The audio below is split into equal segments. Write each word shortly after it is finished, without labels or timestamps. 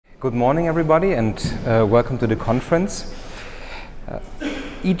Good morning, everybody, and welcome to the conference.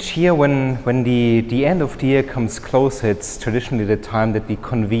 Each year, when the end of the year comes closer, it's traditionally the time that we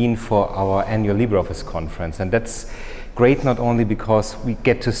convene for our annual LibreOffice conference, and that's great not only because we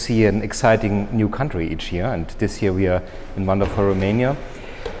get to see an exciting new country each year, and this year we are in wonderful Romania,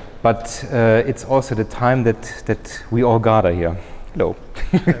 but it's also the time that we all gather here. Hello.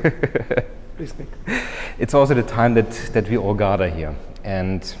 Please speak. It's also the time that we all gather here,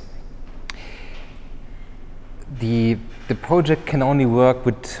 and the project can only work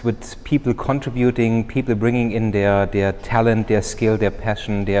with people contributing, people bringing in their talent, their skill, their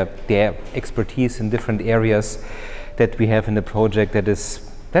passion, their expertise in different areas that we have in the project. That is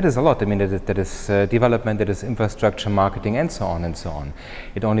a lot. I mean, that is development, that is infrastructure, marketing, and so on and so on.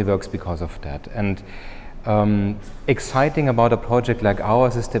 It only works because of that. And exciting about a project like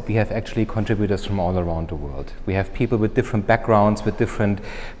ours is that we have actually contributors from all around the world. We have people with different backgrounds, with different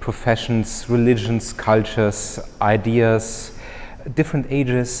professions, religions, cultures, ideas, different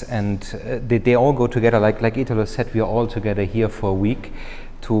ages, and they all go together. Like Italo said, we are all together here for a week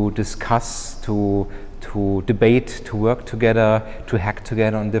to discuss, to debate, to work together, to hack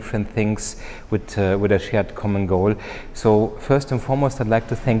together on different things with a shared common goal. So first and foremost, I'd like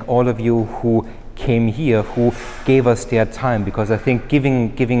to thank all of you who came here, who gave us their time, because I think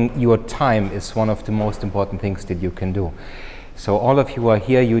giving your time is one of the most important things that you can do. So all of you are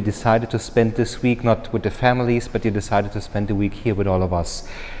here, you decided to spend this week not with the families, but you decided to spend the week here with all of us.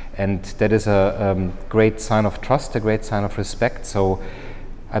 And that is a great sign of trust, a great sign of respect. So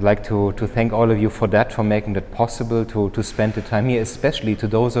I'd like to thank all of you for that, for making that possible, to spend the time here, especially to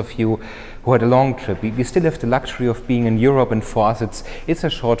those of you who had a long trip. We still have the luxury of being in Europe, and for us it's a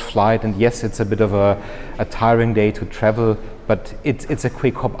short flight, and yes, it's a bit of a tiring day to travel, but it's a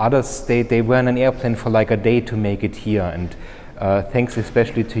quick hop. Others, they were in an airplane for like a day to make it here, and thanks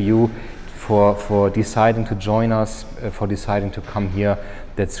especially to you for deciding to join us, for deciding to come here.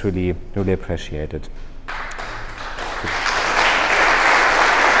 That's really, really appreciated.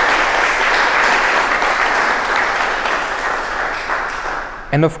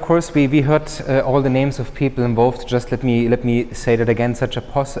 And of course, we heard all the names of people involved. Just let me say that again. Such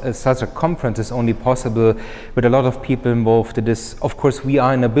a conference is only possible with a lot of people involved. It is, of course, we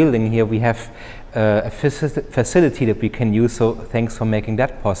are in a building here. We have a facility that we can use. So thanks for making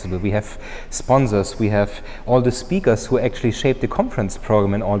that possible. We have sponsors. We have all the speakers who actually shape the conference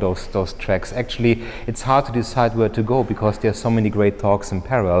program and all those tracks. Actually, it's hard to decide where to go because there are so many great talks in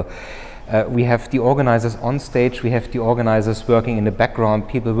parallel. We have the organizers on stage, we have the organizers working in the background,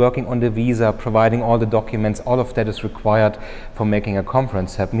 people working on the visa, providing all the documents. All of that is required for making a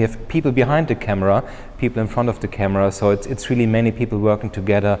conference happen. We have people behind the camera, people in front of the camera, so it's really many people working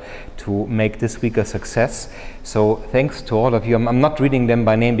together to make this week a success. So thanks to all of you. I'm not reading them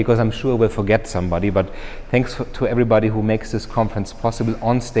by name because I'm sure we'll forget somebody, but thanks to everybody who makes this conference possible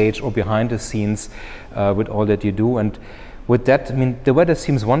on stage or behind the scenes with all that you do. And with that, I mean, the weather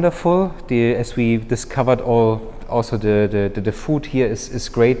seems wonderful. As we discovered, also the food here is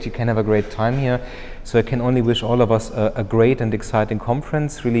great. You can have a great time here. So I can only wish all of us a great and exciting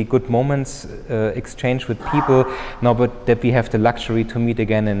conference, really good moments, exchange with people. Now that we have the luxury to meet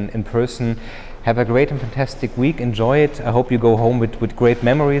again in person. Have a great and fantastic week. Enjoy it. I hope you go home with great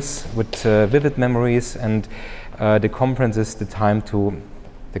memories, with vivid memories. And the conference is the time.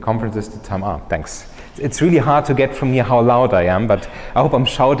 Thanks. It's really hard to get from here how loud I am, but I hope I'm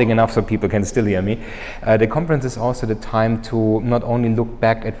shouting enough so people can still hear me. The conference is also the time to not only look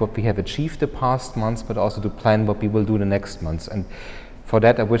back at what we have achieved the past months, but also to plan what we will do the next months. And for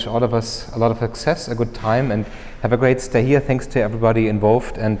that, I wish all of us a lot of success, a good time, and have a great stay here. Thanks to everybody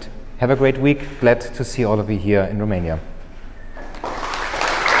involved, and have a great week. Glad to see all of you here in Romania.